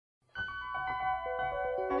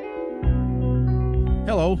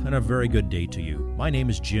Hello, and a very good day to you. My name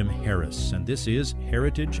is Jim Harris, and this is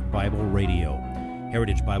Heritage Bible Radio.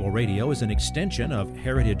 Heritage Bible Radio is an extension of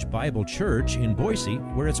Heritage Bible Church in Boise,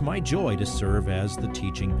 where it's my joy to serve as the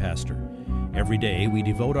teaching pastor. Every day, we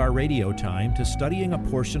devote our radio time to studying a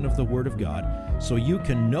portion of the Word of God so you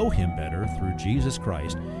can know Him better through Jesus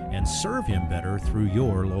Christ and serve Him better through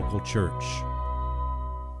your local church.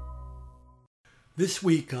 This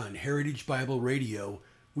week on Heritage Bible Radio,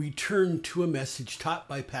 we turn to a message taught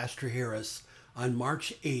by Pastor Harris on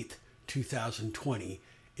March 8, 2020,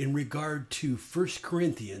 in regard to 1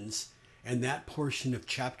 Corinthians and that portion of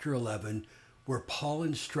chapter 11 where Paul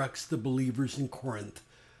instructs the believers in Corinth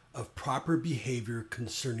of proper behavior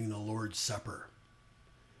concerning the Lord's Supper.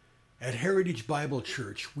 At Heritage Bible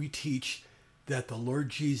Church, we teach that the Lord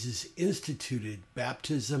Jesus instituted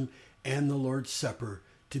baptism and the Lord's Supper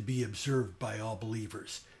to be observed by all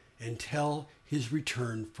believers until His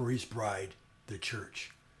return for His bride, the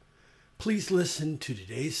church. Please listen to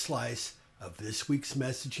today's slice of this week's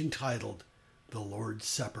message entitled, The Lord's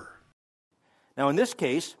Supper. Now, in this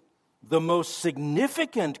case, the most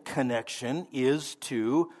significant connection is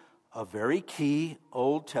to a very key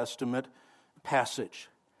Old Testament passage.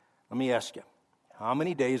 Let me ask you, how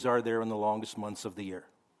many days are there in the longest months of the year?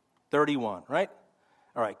 31, right?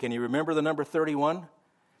 All right, can you remember the number 31?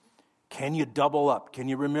 Can you double up? Can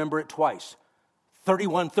you remember it twice?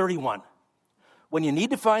 31. When you need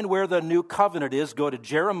to find where the new covenant is, go to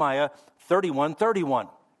Jeremiah 31.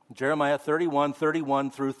 Jeremiah 31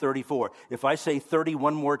 through 34. If I say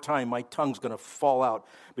 31 more time, my tongue's going to fall out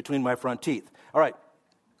between my front teeth. All right,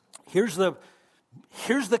 here's the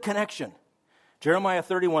connection. Jeremiah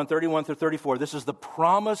 31 through 34. This is the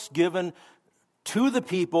promise given to the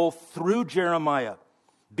people through Jeremiah.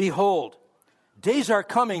 Behold, days are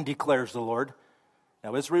coming, declares the Lord.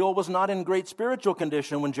 Now, Israel was not in great spiritual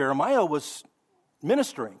condition when Jeremiah was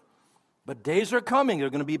ministering. But days are coming, they're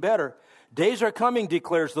going to be better. Days are coming,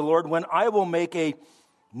 declares the Lord, when I will make a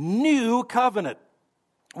new covenant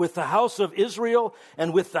with the house of Israel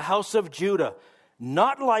and with the house of Judah,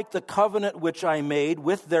 not like the covenant which I made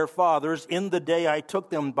with their fathers in the day I took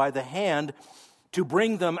them by the hand to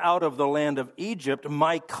bring them out of the land of Egypt,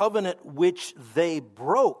 my covenant which they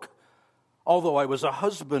broke, although I was a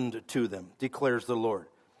husband to them, declares the Lord.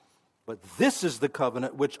 But this is the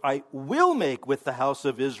covenant which I will make with the house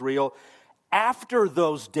of Israel after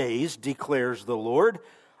those days, declares the Lord.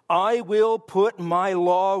 I will put my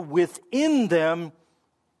law within them,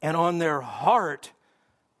 and on their heart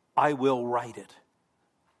I will write it.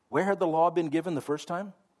 Where had the law been given the first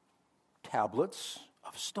time? Tablets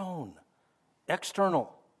of stone.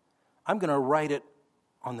 External. I'm going to write it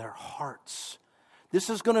on their hearts. This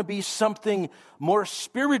is going to be something more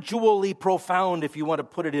spiritually profound, if you want to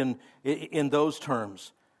put it in those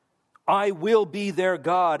terms. I will be their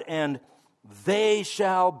God, and they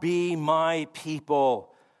shall be my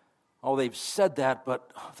people. Oh, they've said that,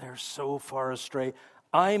 but they're so far astray.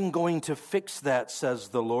 I'm going to fix that, says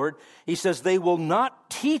the Lord. He says, they will not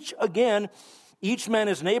teach again, each man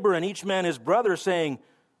his neighbor and each man his brother, saying,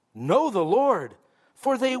 know the Lord,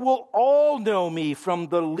 for they will all know me, from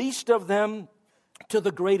the least of them to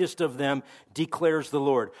the greatest of them, declares the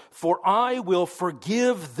Lord. For I will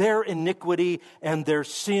forgive their iniquity, and their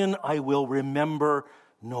sin I will remember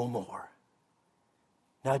no more.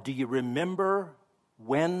 Now, do you remember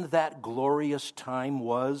when that glorious time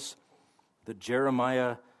was that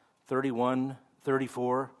Jeremiah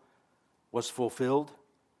 31:34 was fulfilled?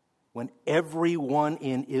 When everyone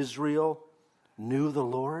in Israel knew the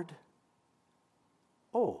Lord?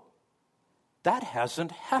 Oh, that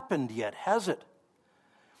hasn't happened yet, has it?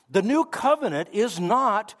 The new covenant is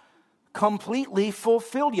not completely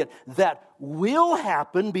fulfilled yet. That will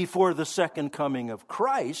happen before the second coming of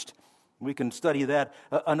Christ. We can study that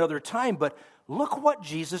another time, but look what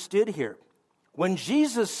Jesus did here. When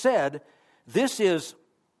Jesus said, this is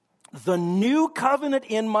the new covenant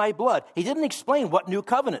in my blood, He didn't explain what new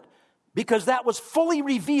covenant, because that was fully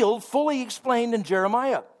revealed, fully explained in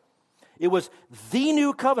Jeremiah. It was the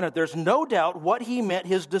new covenant. There's no doubt what He meant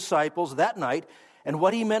His disciples that night and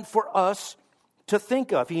what He meant for us to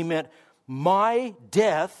think of. He meant my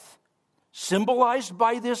death, symbolized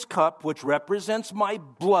by this cup, which represents my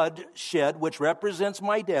blood shed, which represents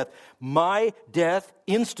my death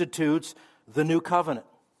institutes the new covenant.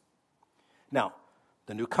 Now,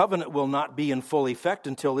 the new covenant will not be in full effect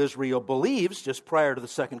until Israel believes, just prior to the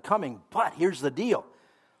second coming. But here's the deal.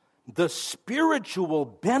 The spiritual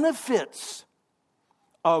benefits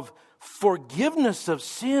of forgiveness of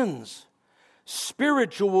sins,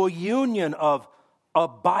 spiritual union of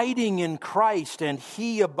abiding in Christ and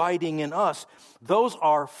He abiding in us, those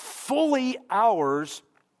are fully ours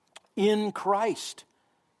in Christ.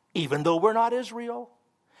 Even though we're not Israel,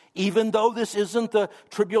 even though this isn't the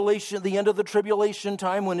tribulation, the end of the tribulation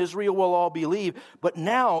time when Israel will all believe, but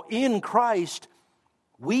now in Christ,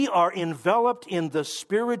 we are enveloped in the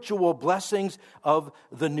spiritual blessings of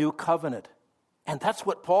the new covenant. And that's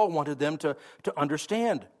what Paul wanted them to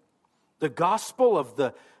understand. The gospel of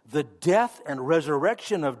the death and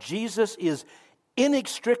resurrection of Jesus is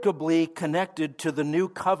inextricably connected to the new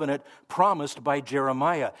covenant promised by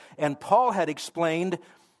Jeremiah. And Paul had explained,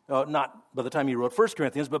 not by the time he wrote 1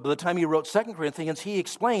 Corinthians, but by the time he wrote 2 Corinthians, he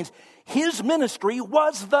explains his ministry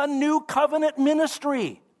was the new covenant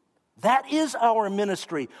ministry. That is our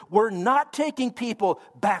ministry. We're not taking people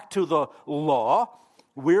back to the law.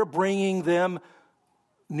 We're bringing them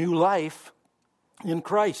new life in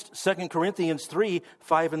Christ. 2 Corinthians 3,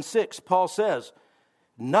 5 and 6, Paul says,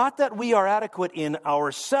 not that we are adequate in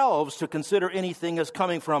ourselves to consider anything as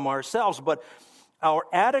coming from ourselves, but our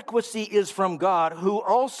adequacy is from God, who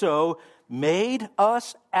also made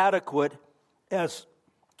us adequate as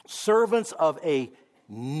servants of a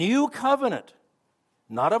new covenant,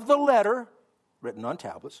 not of the letter written on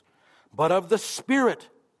tablets, but of the Spirit,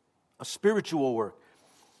 a spiritual work.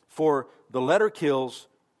 For the letter kills,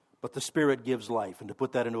 but the Spirit gives life. And to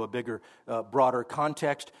put that into a bigger, broader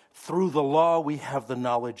context, through the law we have the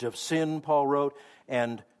knowledge of sin, Paul wrote,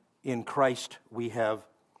 and in Christ we have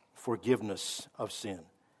forgiveness of sin.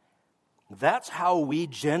 That's how we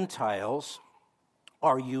Gentiles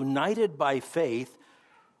are united by faith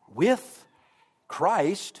with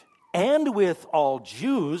Christ and with all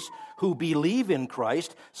Jews who believe in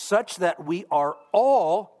Christ, such that we are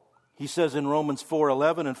all, he says in Romans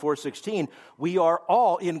 4:11 and 4:16, we are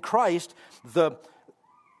all in Christ the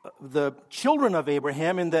children of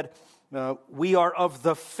Abraham, in that we are of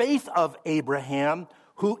the faith of Abraham,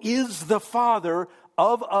 who is the father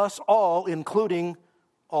of us all, including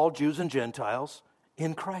all Jews and Gentiles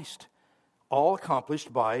in Christ, all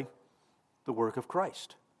accomplished by the work of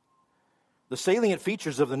Christ. The salient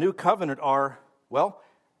features of the new covenant are, well,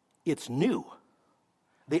 it's new.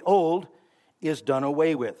 The old is done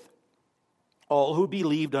away with. All who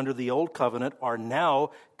believed under the old covenant are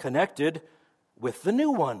now connected with the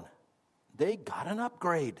new one. They got an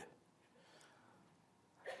upgrade.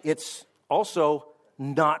 It's also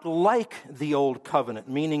not like the old covenant,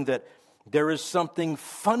 meaning that there is something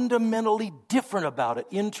fundamentally different about it,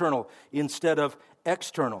 internal instead of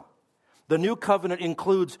external. The new covenant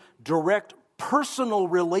includes direct personal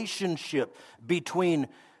relationship between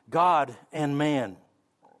God and man.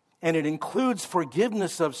 And it includes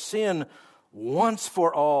forgiveness of sin once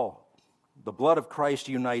for all. The blood of Christ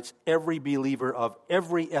unites every believer of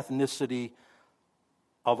every ethnicity,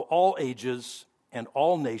 of all ages and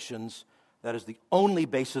all nations. That is the only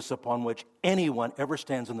basis upon which anyone ever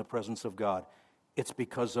stands in the presence of God. It's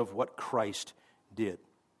because of what Christ did.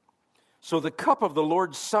 So the cup of the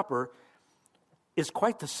Lord's Supper is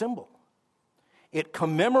quite the symbol. It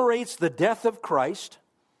commemorates the death of Christ,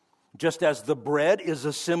 just as the bread is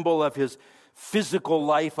a symbol of his physical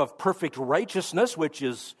life of perfect righteousness, which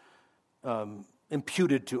is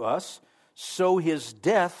imputed to us, so his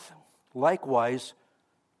death likewise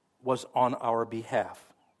was on our behalf.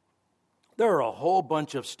 There are a whole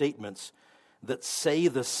bunch of statements that say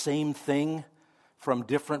the same thing from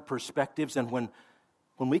different perspectives, and when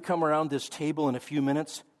we come around this table in a few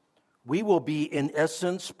minutes, we will be in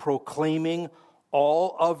essence proclaiming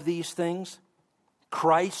all of these things.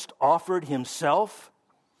 Christ offered himself.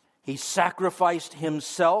 He sacrificed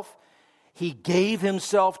himself. He gave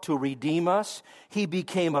himself to redeem us. He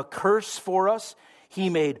became a curse for us. He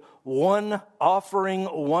made one offering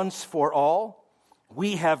once for all.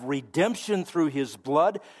 We have redemption through his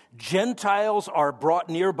blood. Gentiles are brought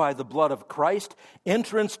near by the blood of Christ.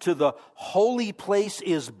 Entrance to the holy place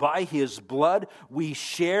is by his blood. We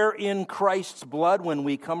share in Christ's blood when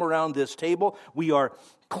we come around this table. We are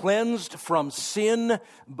cleansed from sin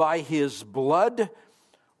by his blood.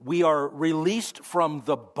 We are released from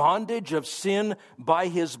the bondage of sin by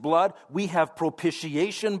his blood. We have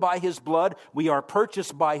propitiation by his blood. We are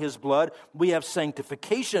purchased by his blood. We have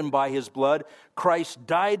sanctification by his blood. Christ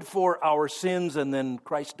died for our sins, and then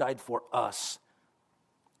Christ died for us.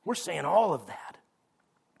 We're saying all of that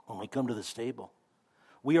when we come to this table.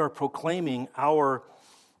 We are proclaiming our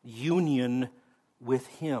union with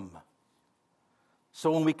him. So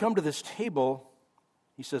when we come to this table,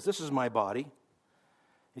 he says, this is my body.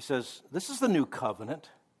 He says, this is the new covenant.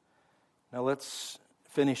 Now let's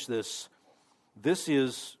finish this. This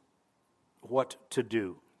is what to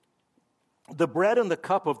do. The bread and the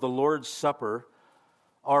cup of the Lord's Supper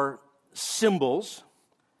are symbols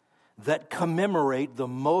that commemorate the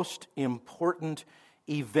most important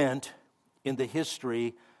event in the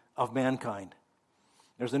history of mankind.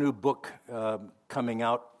 There's a new book coming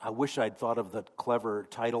out. I wish I'd thought of the clever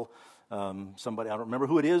title. Somebody, I don't remember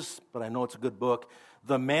who it is, but I know it's a good book.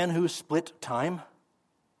 The Man Who Split Time.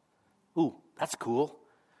 Ooh, that's cool.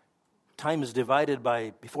 Time is divided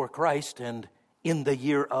by before Christ and in the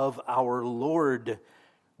year of our Lord.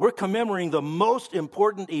 We're commemorating the most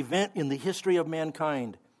important event in the history of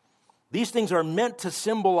mankind. These things are meant to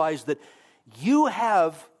symbolize that you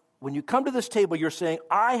have, when you come to this table, you're saying,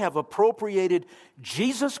 I have appropriated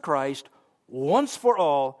Jesus Christ once for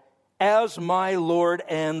all as my Lord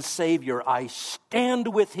and Savior. I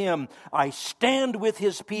stand with Him. I stand with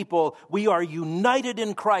His people. We are united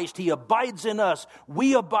in Christ. He abides in us.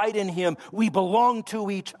 We abide in Him. We belong to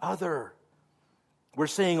each other. We're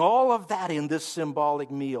saying all of that in this symbolic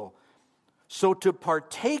meal. So to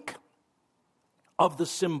partake of the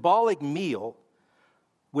symbolic meal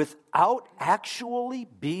without actually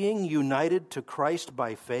being united to Christ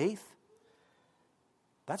by faith,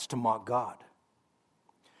 that's to mock God.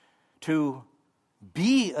 To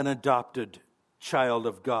be an adopted child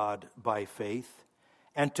of God by faith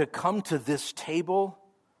and to come to this table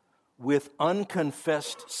with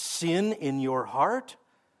unconfessed sin in your heart,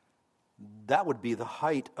 that would be the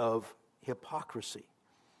height of hypocrisy.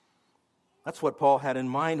 That's what Paul had in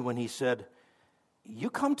mind when he said, you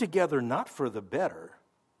come together not for the better,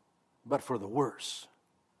 but for the worse.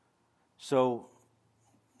 So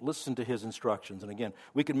listen to his instructions. And again,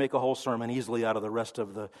 we could make a whole sermon easily out of the rest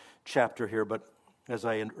of the chapter here, but as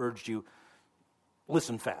I urged you,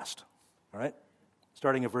 listen fast. All right?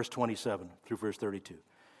 Starting at verse 27 through verse 32.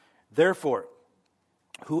 Therefore,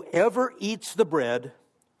 whoever eats the bread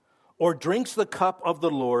or drinks the cup of the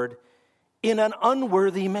Lord in an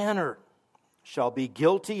unworthy manner shall be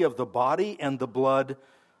guilty of the body and the blood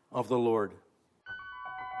of the Lord.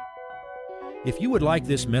 If you would like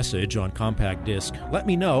this message on compact disc, let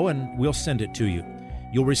me know and we'll send it to you.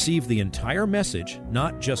 You'll receive the entire message,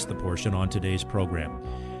 not just the portion on today's program.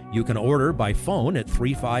 You can order by phone at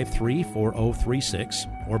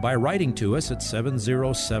 353-4036 or by writing to us at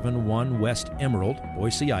 7071 West Emerald,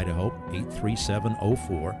 Boise, Idaho,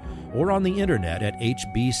 83704, or on the internet at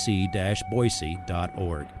hbc-boise.org.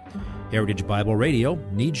 Heritage Bible Radio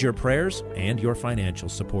needs your prayers and your financial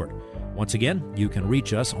support. Once again, you can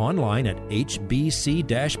reach us online at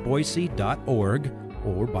hbc-boise.org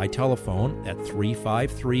or by telephone at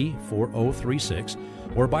 353-4036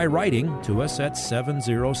 or by writing to us at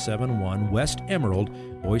 7071 West Emerald,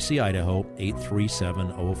 Boise, Idaho,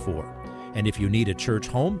 83704. And if you need a church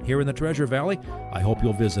home here in the Treasure Valley, I hope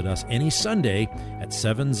you'll visit us any Sunday at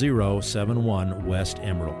 7071 West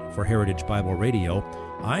Emerald. For Heritage Bible Radio,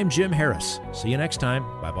 I'm Jim Harris. See you next time.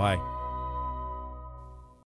 Bye-bye.